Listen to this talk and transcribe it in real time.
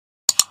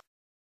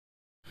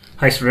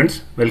Hi students,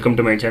 welcome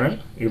to my channel.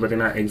 This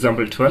is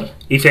example 12.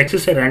 If x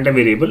is a random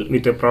variable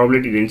with a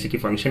probability density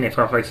function f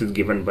of x is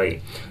given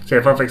by, so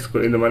f of x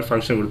in the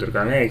function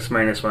x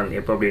minus 1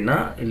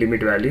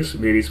 limit values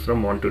varies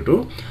from 1 to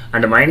 2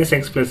 and minus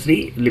x plus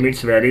 3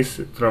 limits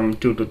varies from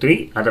 2 to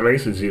 3,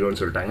 otherwise 0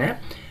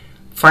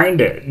 find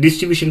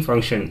distribution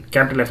function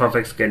capital F of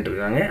x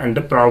and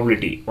the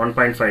probability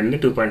 1.5 and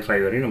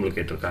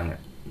 2.5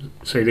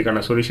 so this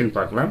is solution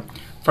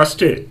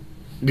first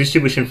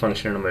distribution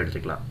function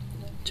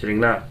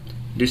சரிங்களா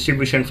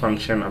distribution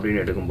function அப்படினு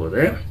எடுக்கும்போது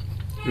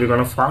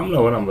இதுக்கான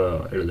ஃபார்முலாவை நம்ம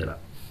எழுதலாம்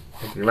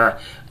ஓகேங்களா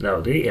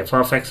அதாவது f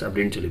of x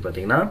அப்படினு சொல்லி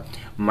பாத்தீங்கன்னா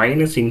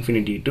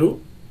 -∞ to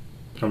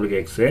நமக்கு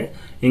x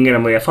இங்க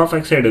நம்ம f of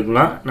x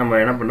எடுக்கலாம் நம்ம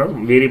என்ன பண்றோம்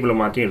வேரியபிளை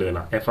மாத்தி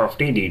எழுதலாம் f of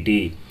t dt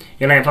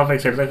ஏனா f of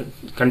x எடுத்தா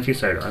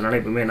கன்ஃபியூஸ் ஆயிடும் அதனால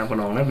எப்பவுமே என்ன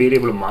பண்ணுவாங்கன்னா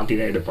வேரியபிளை மாத்தி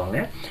தான் எடுப்பாங்க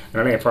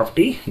அதனால f of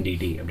t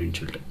dt அப்படினு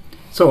சொல்லிட்டு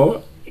சோ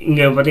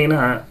இங்க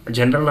பாத்தீங்கன்னா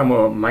ஜெனரல் நம்ம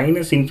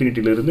 -∞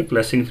 ல இருந்து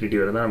 +∞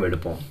 வரை தான் நம்ம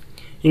எடுப்போம்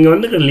இங்க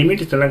வந்து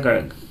லிமிட்ஸ் எல்லாம்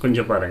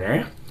கொஞ்சம் பாருங்க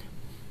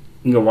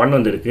இங்க 1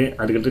 வந்திருக்கு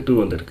அதுக்கு அடுத்து 2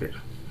 வந்திருக்கு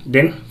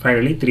then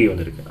finally 3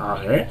 வந்திருக்கு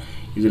ஆக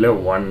இதுல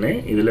 1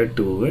 இதுல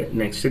 2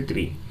 next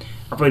 3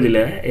 அப்ப இதுல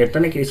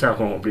எத்தனை கேஸ்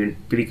ஆகும் அப்படி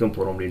பிரிக்க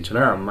போறோம் அப்படினு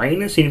சொன்னா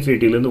 -∞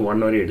 ல இருந்து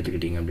 1 வரை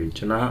எடுத்துக்கிட்டீங்க அப்படினு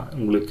சொன்னா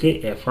உங்களுக்கு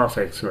f of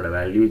x ஓட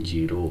வேல்யூ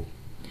 0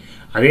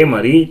 அதே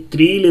மாதிரி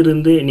 3 ல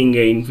இருந்து நீங்க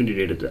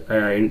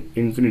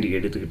இன்ஃபினிட்டி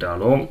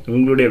எடுத்துக்கிட்டாலும்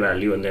உங்களுடைய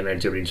வேல்யூ வந்து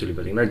என்னது அப்படினு சொல்லி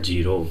பாத்தீங்கன்னா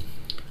 0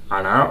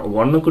 ஆனா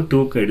 1 க்கு 2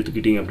 க்கு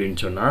எடுத்துக்கிட்டீங்க அப்படினு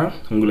சொன்னா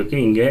உங்களுக்கு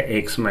இங்க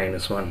x -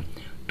 1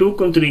 2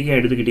 க்கு 3 க்கு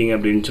எடுத்துக்கிட்டீங்க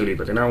அப்படினு சொல்லி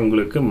பார்த்தீங்கன்னா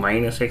உங்களுக்கு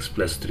 -x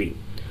 + 3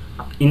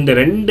 இந்த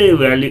ரெண்டு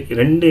வேல்யூ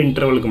ரெண்டு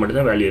இன்டர்வலுக்கு மட்டும்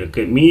தான் வேல்யூ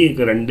இருக்கு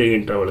மீதி ரெண்டு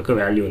இன்டர்வலுக்கு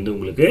வேல்யூ வந்து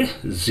உங்களுக்கு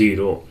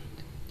 0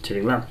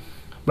 சரிங்களா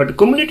பட்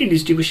cumulative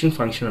distribution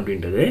function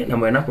அப்படின்றது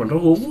நம்ம என்ன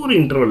பண்றோம் ஒவ்வொரு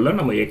இன்டர்வல்ல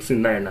நம்ம x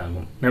இருந்தா என்ன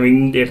ஆகும் நம்ம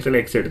இந்த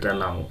இடத்துல x எடுத்தா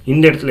என்ன ஆகும்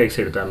இந்த இடத்துல x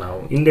எடுத்தா என்ன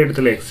ஆகும் இந்த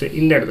இடத்துல x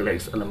இந்த இடத்துல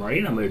x அந்த மாதிரி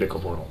நம்ம எடுக்க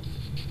போறோம்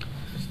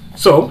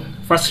சோ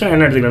ஃபர்ஸ்ட் நான்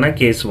என்ன எடுத்துக்கிறேன்னா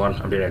கேஸ் 1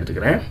 அப்படி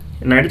எடுத்துக்கிறேன்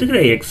நான் எடுத்துக்கிற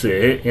x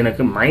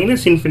எனக்கு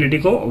 -∞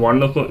 க்கும்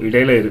 1 க்கும்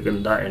இடையில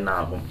இருக்குதா என்ன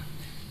ஆகும்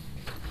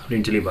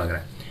அப்படினு சொல்லி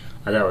பார்க்கறேன்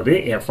அதாவது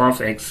f of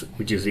x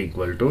which is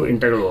equal to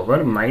integral over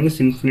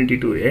 -∞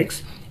 to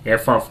x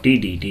f of t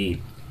dt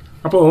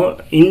அப்போ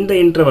இந்த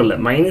இன்டர்வல்ல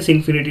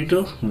 -∞ to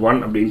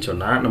 1 அப்படினு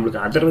சொன்னா நமக்கு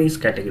otherwise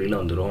கேட்டகரியில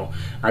வந்துரும்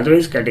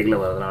otherwise கேட்டகரியில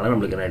வரதுனால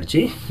நமக்கு என்ன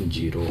ஆச்சு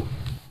 0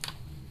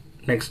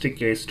 next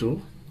case 2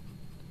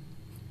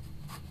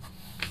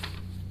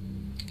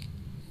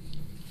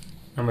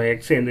 நம்ம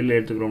x எந்தில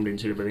எடுத்துக்கிறோம்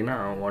அப்படினு சொல்லி பாத்தீங்கன்னா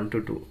 1 to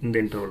 2 இந்த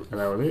இன்டர்வல்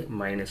அதாவது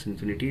 -∞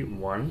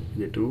 1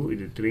 இது 2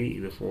 இது 3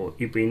 இது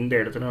 4 இப்போ இந்த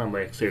இடத்துல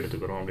நம்ம x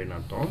எடுத்துக்கிறோம் அப்படின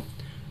அர்த்தம்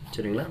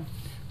சரிங்களா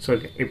சோ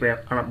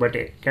இப்போ but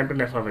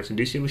capital F of x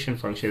distribution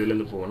function இதுல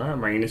இருந்து போனா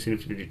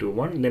 -∞ to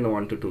 1 then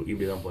 1 to 2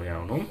 இப்படி தான் போய்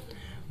ஆகணும்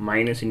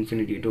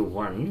 -∞ to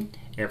 1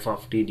 f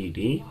of t dt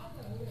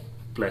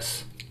plus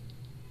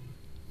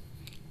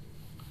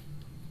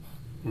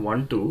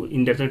 1 to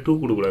இந்த இடத்துல 2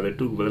 கொடுக்கக்கூடாது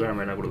 2 க்கு பதிலா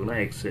நம்ம என்ன கொடுக்கணும்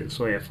x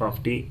so f of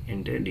t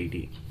into dt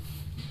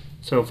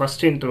so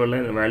first interval ல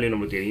வேல்யூ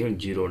நமக்கு தெரியும்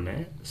 0 ன்னு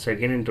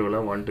செகண்ட் இன்டர்வல்ல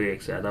 1 to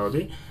x அதாவது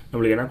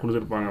நமக்கு என்ன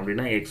கொடுத்திருப்பாங்க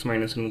அப்படினா x -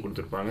 ன்னு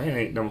கொடுத்திருப்பாங்க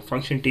நம்ம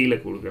ஃபங்க்ஷன் t ல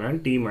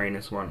கொடுக்கறோம் t -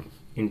 1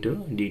 into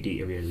dt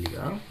அப்படி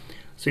எழுதிக்கலாம்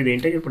சோ இத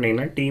இன்டகிரேட்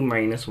பண்ணீங்கன்னா t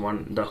 -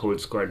 1 the whole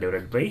square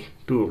divided by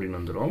 2 அப்படி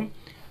வந்துரும்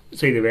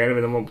சோ இது வேற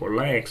விதமா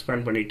போடலாம்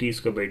எக்ஸ்பாண்ட் பண்ணி t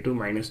square by 2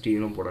 - t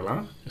ன்னு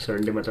போடலாம் சோ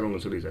ரெண்டு மெத்தட்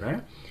உங்களுக்கு சொல்லி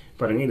தரேன்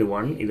பாருங்க இது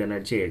 1 இது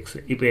என்னது x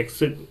இப்போ x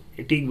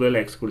t க்கு பதிலா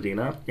x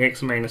கொடுத்தீங்கன்னா x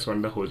 -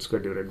 1 the whole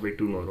square divided by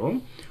 2 ன்னு வரும்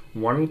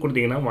 1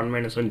 கொடுத்தீங்கன்னா 1 -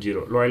 1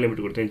 0 லோயர்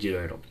லிமிட் கொடுத்தா 0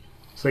 ஆயிடும்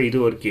சோ இது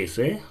ஒரு கேஸ்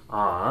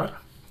r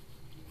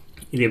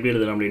இது எப்படி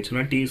எழுதலாம் அப்படினு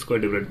சொன்னா t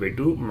square divided by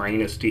 2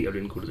 minus t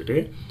அப்படினு கொடுத்துட்டு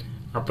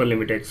upper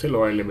limit x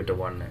lower limit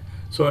 1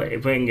 so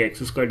இப்போ இங்க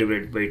x square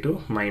divided by 2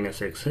 minus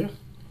x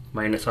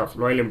minus of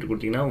lower limit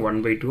கொடுத்தீங்கன்னா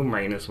 1 by 2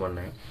 minus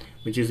 1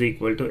 which is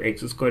equal to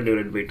x square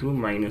divided by 2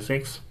 minus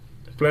x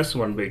plus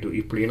 1 by 2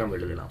 இப்படியே நம்ம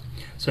எழுதலாம்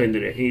so இந்த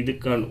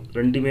இதுக்கு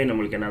ரெண்டுமே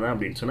நமக்கு என்னதான்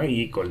அப்படினு சொன்னா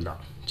ஈக்குவல் தான்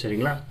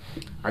சரிங்களா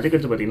அதுக்கு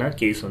அடுத்து பாத்தீங்கன்னா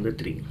கேஸ் வந்து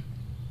 3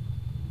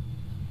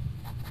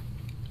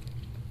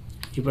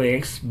 இப்போ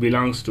x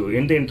belongs to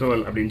எந்த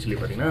இன்டர்வல் அப்படினு சொல்லி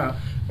பாத்தீங்கன்னா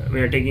we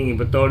are taking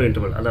இப்போ third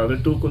interval அதாவது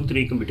 2 க்கும்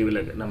 3 க்கும்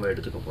பிட்வீல நம்ம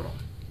எடுத்துக்க போறோம்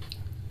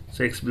so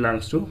x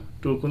belongs to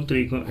 2 க்கும்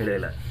 3 க்கும்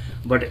இடையில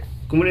பட்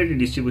cumulative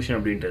distribution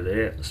அப்படின்றது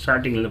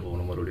ஸ்டார்டிங்ல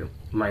போகணும் மறுபடியும்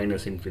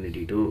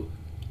 -∞ to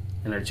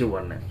energy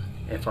 1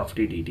 f of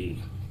t dt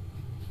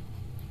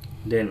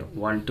then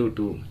 1 to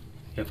 2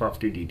 f of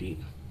t dt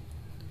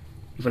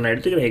இப்போ நான்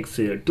எடுத்துக்கிற x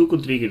 2 க்கு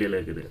 3 க்கு இடையில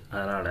இருக்குது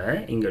அதனால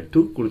இங்க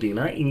 2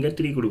 கொடுத்தீங்கன்னா இங்க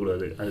 3 கொடுக்க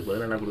கூடாது அதுக்கு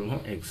பதிலா என்ன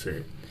கொடுக்கணும் x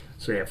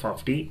so f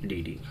of t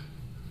dt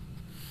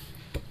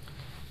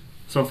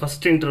so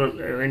first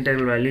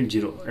integral value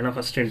 0 ஏனா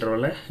first interval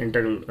ல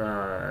integral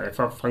f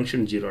of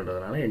function 0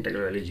 ன்றதனால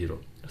integral value 0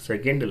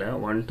 செகண்ட்ல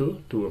 1 to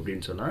 2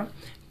 அப்படினு சொன்னா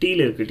t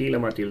ல இருக்கு t ல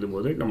மாத்தி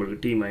எழுதும்போது நமக்கு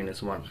t -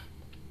 1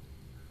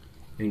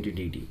 into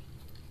dt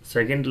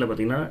செகண்ட்ல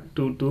பாத்தீங்கன்னா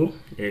 2 to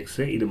x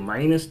இது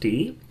 -t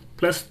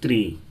plus 3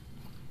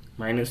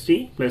 -t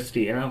plus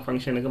 3 ஏனா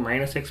ஃபங்க்ஷனுக்கு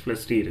 -x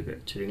plus 3 இருக்கு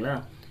சரிங்களா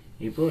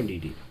இப்போ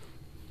dt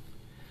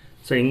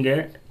So ஸோ இங்கே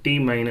t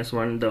minus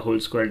 1 the whole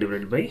square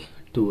divided by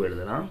 2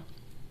 எழுதலாம்.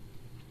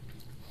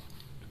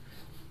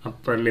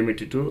 upper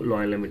limit 2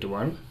 lower limit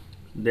 1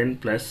 then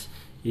plus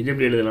இது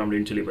எப்படி எழுதலாம்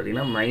அப்படின்னு சொல்லி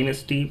பார்த்தீங்கன்னா minus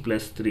t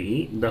plus 3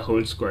 the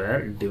whole square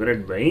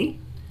divided by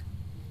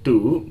 2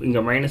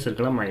 இங்கே மைனஸ்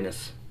இருக்கலாம்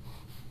மைனஸ்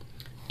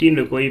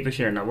டீனோட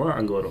கோஎஃபிஷியன்ட் என்னவோ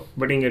அங்கே வரும்.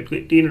 பட் இங்கே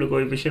டீனோட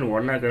கோஎஃபிஷியன்ட்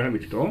 1 ஆக்கலாம்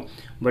விட்டுட்டோம்.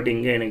 பட்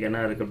இங்கே எனக்கு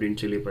என்ன இருக்குது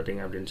அப்படின்னு சொல்லி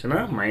பார்த்தீங்க அப்படின்னு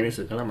சொன்னால் மைனஸ்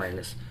இருக்கலாம்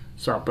minus.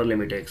 So upper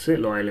limit X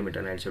lower limit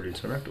என்ன ஆயிடுச்சு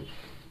அப்படின்னு சொன்னால் 2.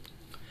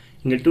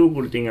 இங்கே 2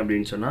 கொடுத்தீங்க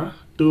அப்படின்னு சொன்னால்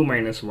 2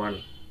 minus 1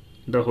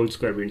 the whole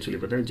square அப்படின்னு சொல்லி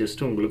பார்த்தீங்கன்னா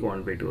ஜஸ்ட்டு உங்களுக்கு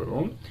 1/2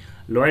 வரும்.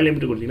 லோயர்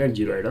லிமிட் கொடுத்தீங்கன்னா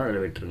 0 ஆகிடும்,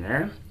 அதில் விட்டுருங்க.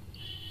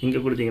 இங்கே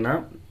கொடுத்தீங்கன்னா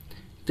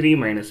 3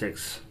 minus x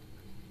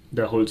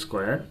the whole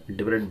square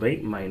divided by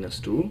minus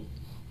 2.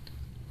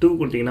 2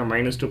 கொடுத்தீங்கன்னா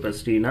minus 2 plus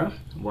 3னா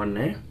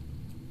 1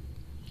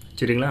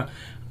 சரிங்களா.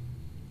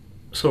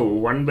 ஸோ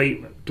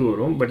 1/2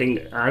 வரும். பட்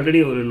இங்கே ஆல்ரெடி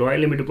ஒரு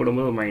லோயர் லிமிட்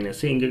போடும்போது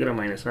மைனஸ், இங்கே இருக்கிற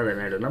மைனஸ் அது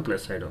என்ன ஆகிடும்னா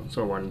ப்ளஸ் ஆகிடும். ஸோ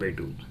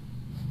 1/2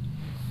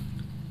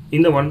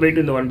 இந்த 1/2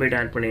 இந்த 1/2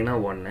 ஆட் பண்ணிங்கன்னா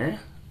 1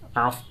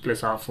 ஆஃப்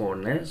ப்ளஸ் ஆஃப்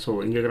 1. ஸோ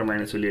இங்கே இருக்கிற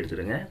மைனஸ் வெளியே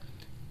எடுத்துருங்க.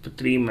 இப்போ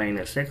 3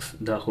 minus x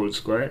the whole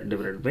square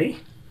divided by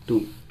 2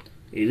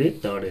 இது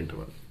தேர்ட்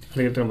இன்டர்வல்.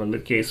 அதுக்கப்புறம் நம்ம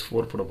வந்து கேஸ்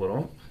 4 போட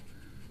போகிறோம்.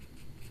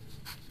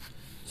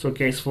 ஸோ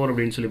கேஸ் 4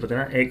 அப்படின்னு சொல்லி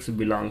பார்த்தீங்கன்னா x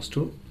belongs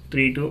to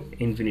 3 to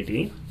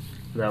infinity,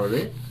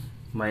 அதாவது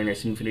minus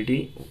infinity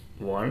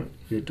 1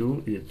 இது 2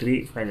 இது 3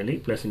 ஃபைனலி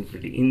ப்ளஸ்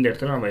இன்ஃபினிட்டி. இந்த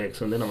இடத்துல நம்ம x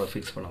வந்து நம்ம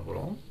ஃபிக்ஸ் பண்ண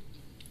போகிறோம்.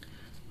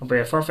 அப்போ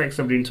f of x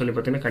அப்படின்னு சொல்லி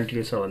பார்த்தீங்கன்னா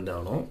கண்டினியூஸாக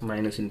வந்தாலும்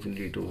minus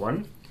infinity to 1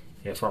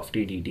 f of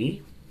t dt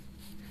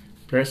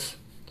plus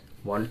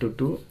 1 to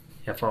 2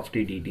 f of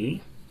t dt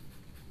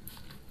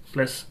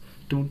plus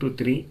 2 to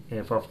 3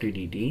 f of t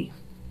dt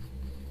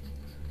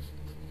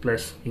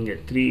plus இங்கே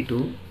 3 to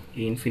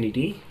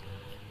infinity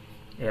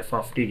f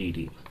of t dt.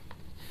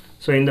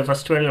 So இந்த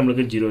ஃபஸ்ட் வேல்யூ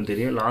நம்மளுக்கு 0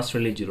 தெரியும், last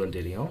value 0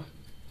 தெரியும்.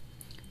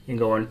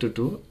 இங்கே 1 to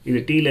 2 இது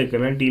டீயில்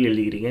இருக்கிறனால டீயில்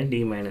எழுதிக்கிறீங்க d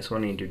minus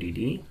 1 into dt.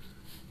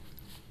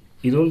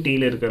 இதுவும்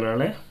டீயில்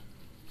இருக்கிறனால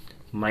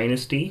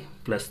minus t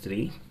plus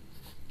 3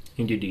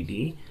 into dt.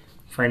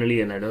 Finally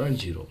என்னடா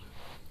 0.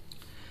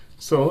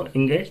 ஸோ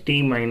இங்கே t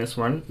minus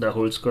 1 the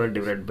whole square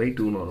divided by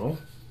 2 வரும்.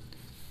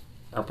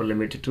 upper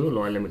limit 2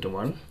 lower limit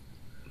 1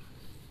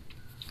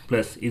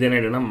 plus இது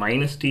என்னடா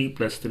minus t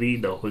plus 3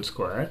 the whole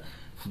square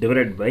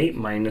divided by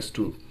minus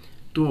 2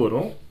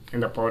 வரும்.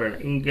 இந்த பவர்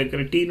இங்கே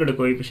இருக்கிற டீனோட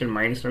கோஎஃபிஷியன்ட்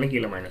மைனஸ்னால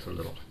கீழே மைனஸ்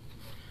வந்துடும்.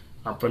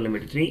 அப்பர்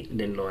லிமிட் 3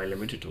 தென் லோயர்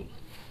லிமிட் 2.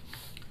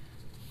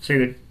 ஸோ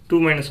இது 2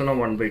 minus 1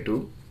 1/2.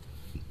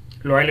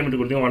 லோயர் லிமிட்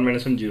கொடுத்தீங்கன்னா 1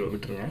 minus 1 0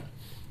 விட்டுருங்க.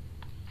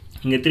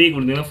 இங்கே 3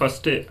 கொடுத்தீங்கன்னா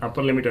ஃபஸ்ட்டு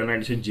அப்பர் லிமிட் என்ன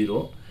ஆகிடுச்சு 0.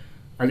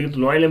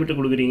 அதுக்கு லோயர் லிமிட்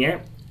கொடுக்குறீங்க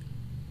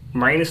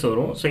மைனஸ்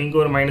வரும். ஸோ இங்கே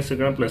ஒரு மைனஸ்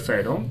இருக்கிறனா ப்ளஸ்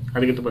ஆகிடும்.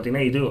 அதுக்கு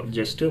பார்த்தீங்கன்னா இது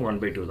ஜஸ்ட்டு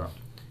 1/2 தான்.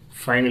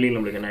 ஃபைனலி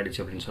நம்மளுக்கு என்ன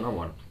ஆகிடுச்சு அப்படின்னு சொன்னால்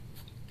 1.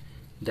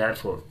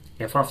 therefore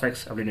f of x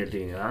அப்படின்னு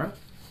எடுத்தீங்கன்னா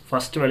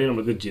ஃபஸ்ட் வேல்யூ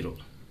நம்மளுக்கு 0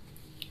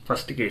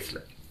 ஃபஸ்ட்டு கேஸில்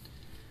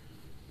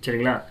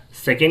சரிங்களா.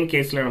 செகண்ட்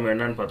கேஸில் நம்ம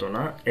என்னன்னு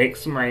பார்த்தோம்னா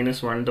x minus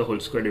 1 the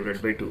whole square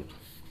divided by 2.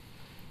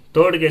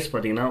 Third case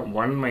பார்த்தீங்கன்னா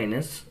 1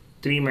 minus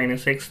 3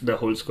 minus x the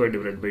whole square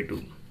divided by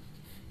 2.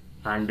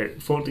 And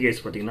fourth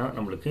case பார்த்தீங்கன்னா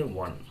நம்மளுக்கு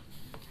 1.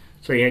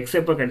 ஸோ x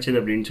எப்போ கிடச்சிது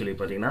அப்படின்னு சொல்லி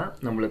பார்த்தீங்கன்னா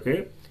நம்மளுக்கு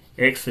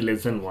x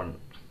less than 1.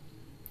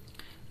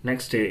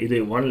 நெக்ஸ்ட்டு இது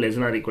 1 less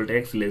than or equal to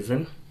x less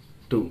than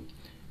 2.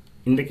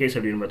 இந்த கேஸ்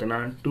அப்படின்னு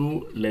பார்த்தீங்கன்னா 2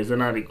 less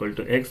than or equal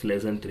to x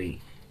less than 3.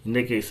 இந்த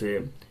கேஸு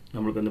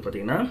நம்மளுக்கு வந்து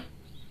பார்த்தீங்கன்னா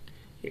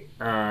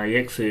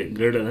x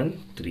greater than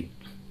 3.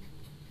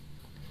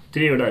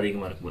 3 விட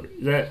அதிகமாக இருக்கும்போது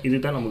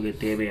இதுதான் நமக்கு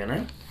தேவையான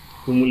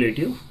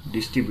குமுலேட்டிவ்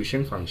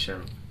டிஸ்ட்ரிபியூஷன்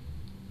ஃபங்க்ஷன்.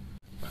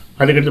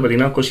 அதுக்கடுத்து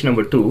பார்த்தீங்கன்னா question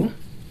number 2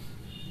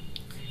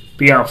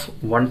 p of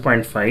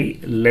 1.5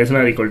 less than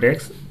or equal to x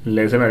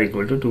less than or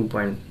equal to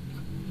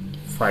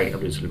 2.5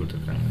 அப்படின்னு சொல்லி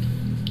கொடுத்துருக்காங்க.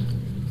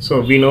 So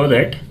we know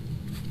that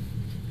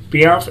p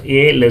of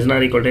a less than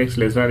or equal to x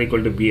less than or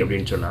equal to b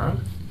அப்படின்னு சொன்னால்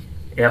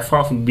f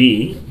of b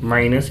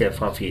minus f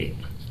of a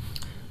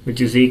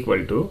which is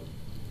equal to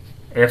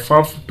f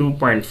of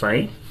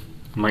 2.5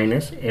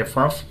 minus f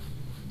of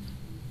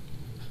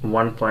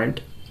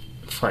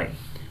 1.5.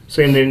 So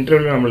இந்த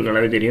interval நம்மளுக்கு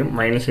நல்லாவே தெரியும்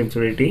minus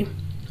infinity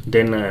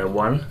then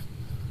 1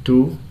 2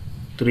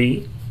 3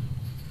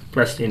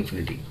 plus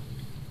infinity.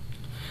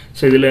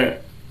 So இதில்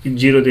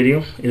 0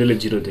 தெரியும், இதில்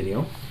 0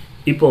 தெரியும்.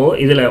 இப்போது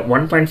இதில்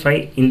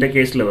 1.5 இந்த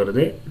கேஸில்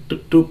வருது,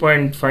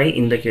 2.5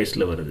 இந்த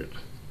கேஸில் வருது.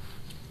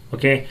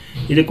 ஓகே,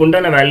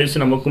 இதுக்குண்டான வேல்யூஸ்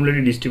நம்ம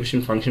குமுலேட்டிவ்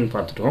டிஸ்ட்ரிபியூஷன் ஃபங்க்ஷன்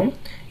பார்த்துட்டோம்.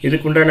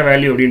 இதுக்குண்டான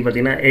வேல்யூ அப்படின்னு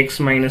பார்த்தீங்கன்னா x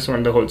minus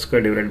 1 the whole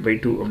square divided by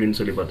 2 அப்படின்னு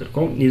சொல்லி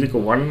பார்த்துருக்கோம். இதுக்கு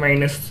 1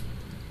 minus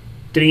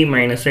 3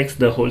 minus x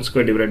the whole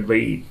square divided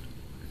by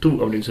 2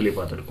 அப்படின்னு சொல்லி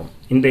பார்த்துருக்கோம்.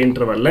 இந்த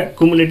இன்டர்வலில்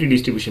cumulative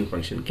distribution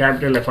function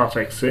capital f of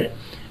x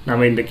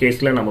நம்ம இந்த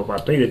கேஸில் நம்ம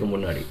பார்த்தோம் இதுக்கு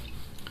முன்னாடி.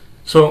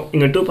 ஸோ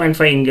இங்கே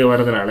 2.5 இங்கே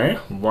வரதுனால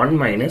 1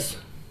 minus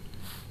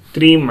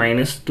 3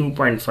 minus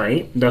 2.5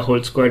 the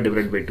whole square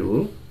divided by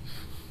 2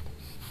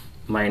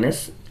 minus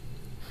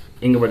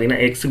இங்கே பார்த்தீங்கன்னா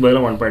x க்கு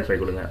பதிலாக 1.5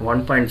 கொடுங்க.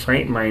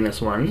 1.5 minus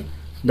 1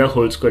 the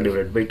whole square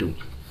divided by 2.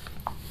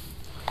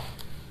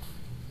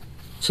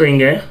 So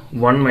இங்கே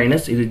 1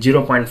 minus இது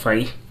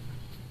 0.5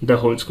 the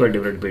whole square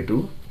divided by 2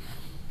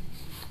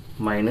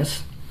 minus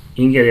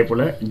இங்கே அதே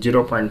போல்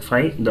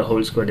 0.5 the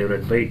whole square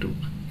divided by 2.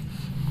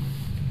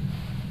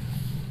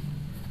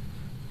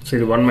 So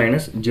இது 1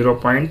 minus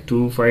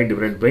 0.25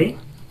 divided by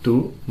 2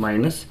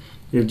 minus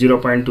இது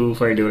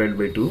 0.25 divided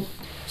by 2.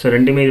 So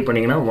ரெண்டுமே இது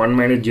பண்ணிங்கன்னா 1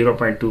 minus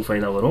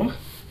 0.25 தான் வரும்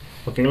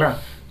ஓகேங்களா.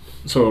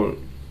 So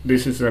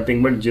this is nothing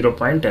but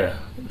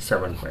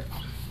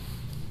 0.75.